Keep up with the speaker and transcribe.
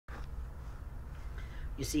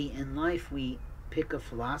You see, in life we pick a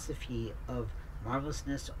philosophy of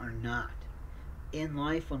marvelousness or not. In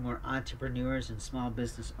life, when we're entrepreneurs and small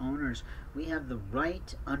business owners, we have the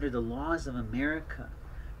right under the laws of America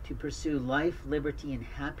to pursue life, liberty, and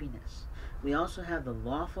happiness. We also have the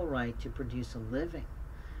lawful right to produce a living,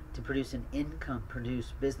 to produce an income,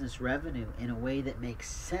 produce business revenue in a way that makes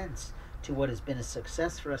sense to what has been a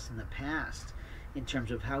success for us in the past in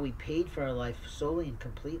terms of how we paid for our life solely and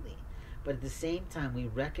completely. But at the same time, we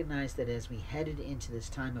recognize that as we headed into this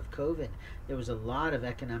time of COVID, there was a lot of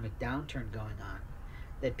economic downturn going on,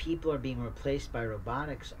 that people are being replaced by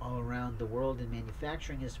robotics all around the world, and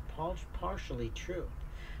manufacturing is partially true,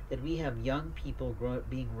 that we have young people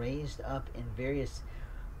being raised up in various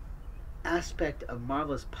aspect of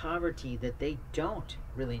marvelous poverty that they don't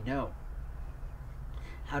really know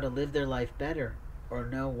how to live their life better or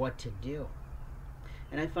know what to do.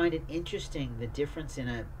 And I find it interesting, the difference in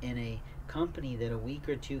a company that a week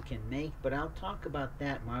or two can make, but I'll talk about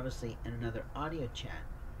that marvelously in another audio chat,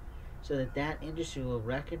 so that that industry will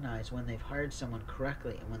recognize when they've hired someone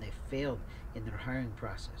correctly and when they've failed in their hiring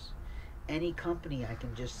process. Any company, I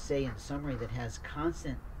can just say in summary, that has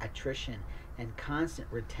constant attrition and constant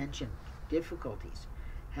retention difficulties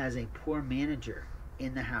has a poor manager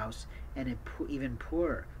in the house and an even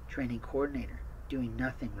poorer training coordinator doing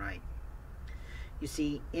nothing right. You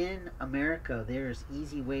see, in America, there's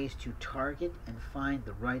easy ways to target and find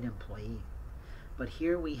the right employee. But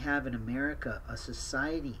here we have in America a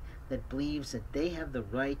society that believes that they have the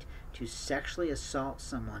right to sexually assault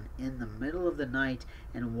someone in the middle of the night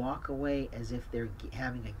and walk away as if they're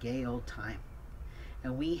having a gay old time.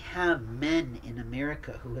 And we have men in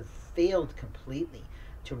America who have failed completely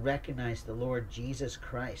to recognize the Lord Jesus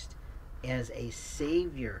Christ as a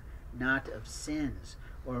savior, not of sins,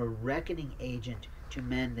 or a reckoning agent to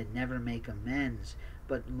men that never make amends,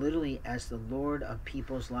 but literally as the Lord of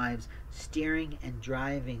people's lives, steering and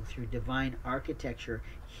driving through divine architecture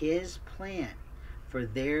His plan for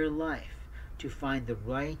their life to find the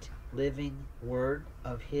right living word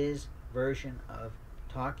of His version of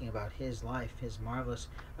talking about His life, His marvelous,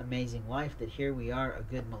 amazing life that here we are a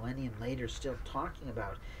good millennium later still talking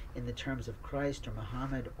about in the terms of Christ or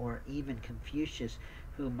Muhammad or even Confucius,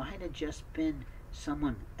 who might have just been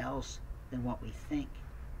someone else than what we think.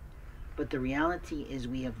 But the reality is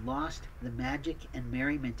we have lost the magic and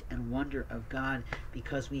merriment and wonder of God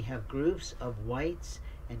because we have groups of whites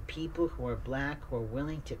and people who are black who are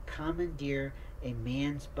willing to commandeer a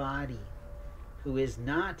man's body who is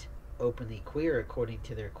not openly queer according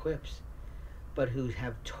to their quips, but who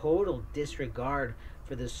have total disregard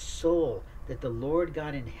for the soul that the Lord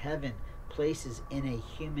God in heaven places in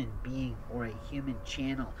a human being or a human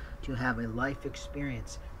channel to have a life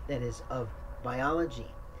experience that is of biology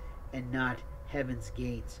and not heaven's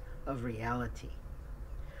gates of reality.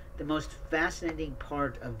 The most fascinating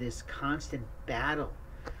part of this constant battle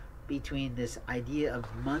between this idea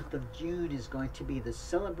of month of June is going to be the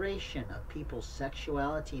celebration of people's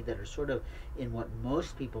sexuality that are sort of in what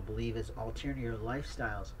most people believe is alternative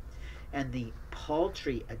lifestyles, and the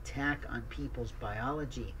paltry attack on people's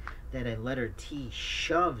biology that a letter T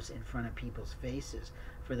shoves in front of people's faces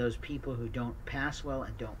for those people who don't pass well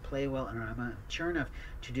and don't play well and are mature enough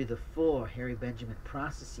to do the full Harry Benjamin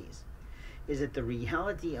processes, is that the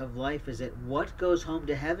reality of life is that what goes home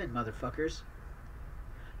to heaven, motherfuckers?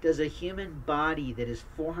 Does a human body that is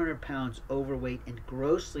 400 pounds overweight and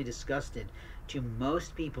grossly disgusted to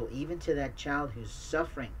most people, even to that child who's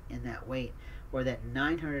suffering in that weight, or that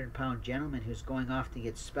 900-pound gentleman who's going off to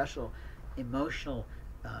get special emotional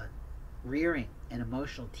rearing and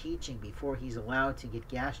emotional teaching before he's allowed to get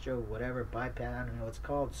whatever, bypass, I don't know what it's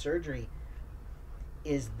called, surgery,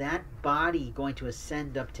 is that body going to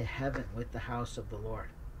ascend up to heaven with the house of the Lord?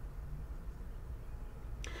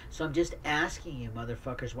 So I'm just asking you,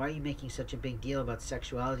 motherfuckers, why are you making such a big deal about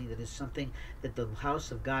sexuality that is something that the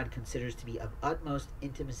house of God considers to be of utmost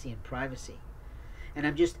intimacy and privacy? And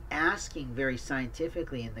I'm just asking very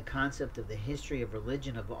scientifically in the concept of the history of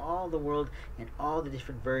religion of all the world and all the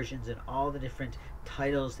different versions and all the different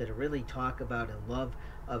titles that really talk about a love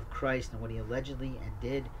of Christ and what He allegedly and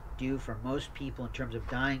did do for most people in terms of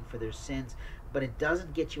dying for their sins. But it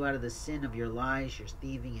doesn't get you out of the sin of your lies, your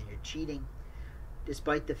thieving, and your cheating,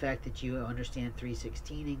 despite the fact that you understand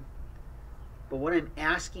 316ing. But what I'm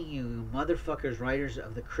asking you, motherfuckers, writers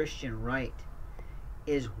of the Christian right,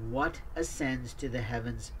 is what ascends to the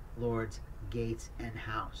heavens, Lord's gates and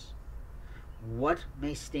house? What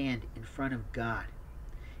may stand in front of God?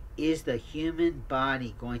 Is the human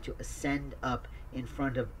body going to ascend up in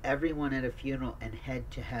front of everyone at a funeral and head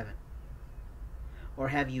to heaven? Or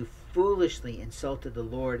have you foolishly insulted the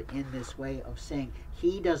Lord in this way of saying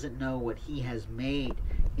he doesn't know what he has made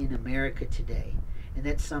in America today, and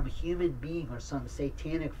that some human being or some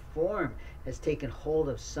satanic form has taken hold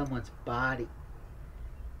of someone's body,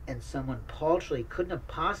 and someone paltry couldn't have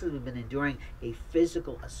possibly been enduring a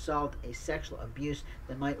physical assault, a sexual abuse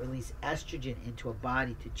that might release estrogen into a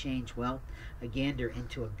body to change, well, a gander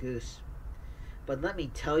into a goose. But let me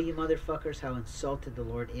tell you, motherfuckers, how insulted the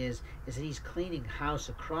Lord is that he's cleaning house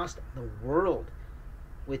across the world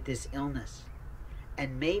with this illness.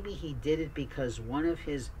 And maybe he did it because one of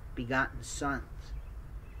his begotten sons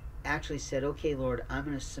actually said, okay, Lord, I'm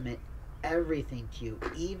going to submit everything to you,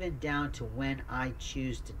 even down to when I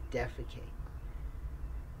choose to defecate.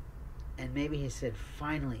 And maybe he said,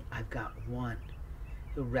 finally, I've got one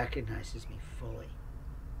who recognizes me fully.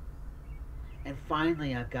 And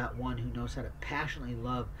finally, I've got one who knows how to passionately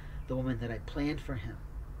love the woman that I planned for him.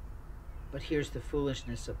 But here's the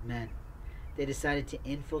foolishness of men. They decided to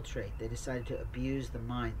infiltrate. They decided to abuse the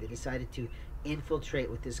mind. They decided to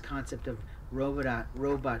infiltrate with this concept of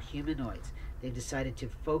robot humanoids. They've decided to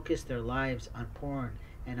focus their lives on porn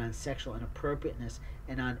and on sexual inappropriateness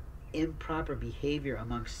and on improper behavior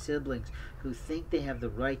amongst siblings who think they have the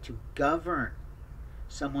right to govern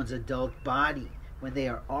someone's adult body when they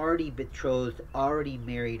are already betrothed, already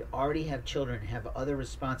married, already have children, have other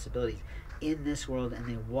responsibilities in this world, and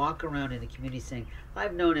they walk around in the community saying,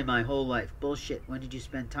 I've known him my whole life. Bullshit. When did you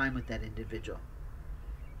spend time with that individual?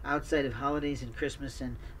 Outside of holidays and Christmas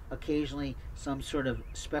and occasionally some sort of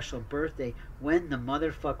special birthday, when the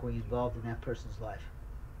motherfuck were you involved in that person's life?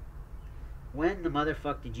 When the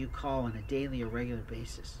motherfuck did you call on a daily or regular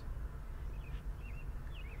basis?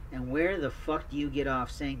 And where the fuck do you get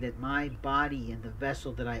off saying that my body and the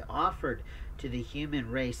vessel that I offered to the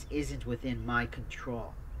human race isn't within my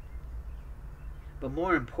control? But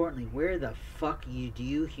more importantly, where the fuck do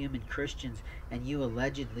you human Christians and you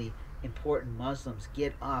allegedly important Muslims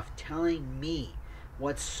get off telling me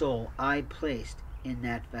what soul I placed in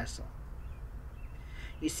that vessel?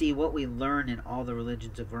 You see, what we learn in all the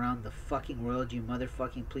religions of around the fucking world, you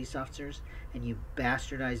motherfucking police officers, and you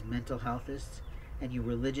bastardized mental healthists, and you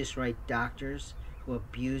religious right doctors who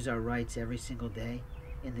abuse our rights every single day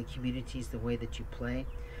in the communities the way that you play,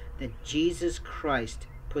 that Jesus Christ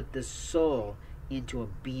put the soul into a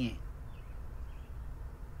being.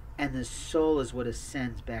 And the soul is what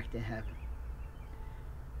ascends back to heaven.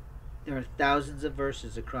 There are thousands of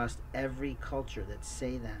verses across every culture that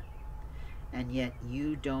say that. And yet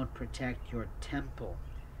you don't protect your temple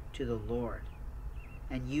to the Lord.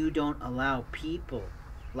 And you don't allow people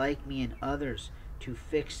like me and others to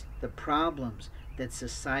fix the problems that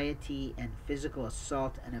society and physical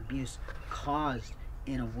assault and abuse caused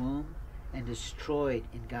in a womb and destroyed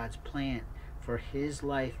in God's plan for his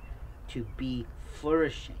life to be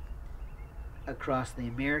flourishing across the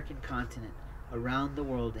American continent, around the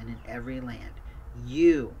world, and in every land.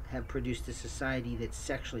 You have produced a society that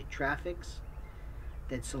sexually traffics,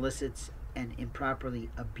 that solicits and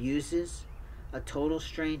improperly abuses a total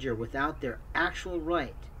stranger without their actual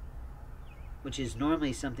right, which is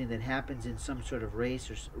normally something that happens in some sort of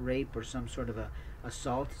race or rape or some sort of a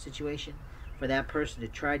assault situation, for that person to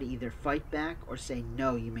try to either fight back or say,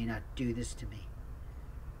 no, you may not do this to me.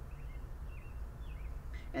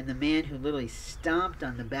 And the man who literally stomped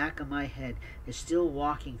on the back of my head is still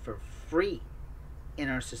walking for free in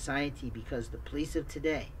our society because the police of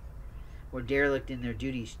today were derelict in their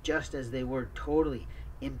duties just as they were totally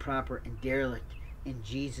improper and derelict in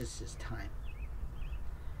Jesus' time.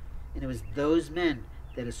 And it was those men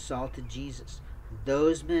that assaulted Jesus,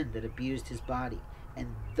 those men that abused his body,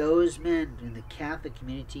 and those men in the Catholic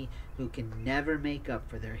community who can never make up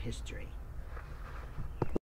for their history.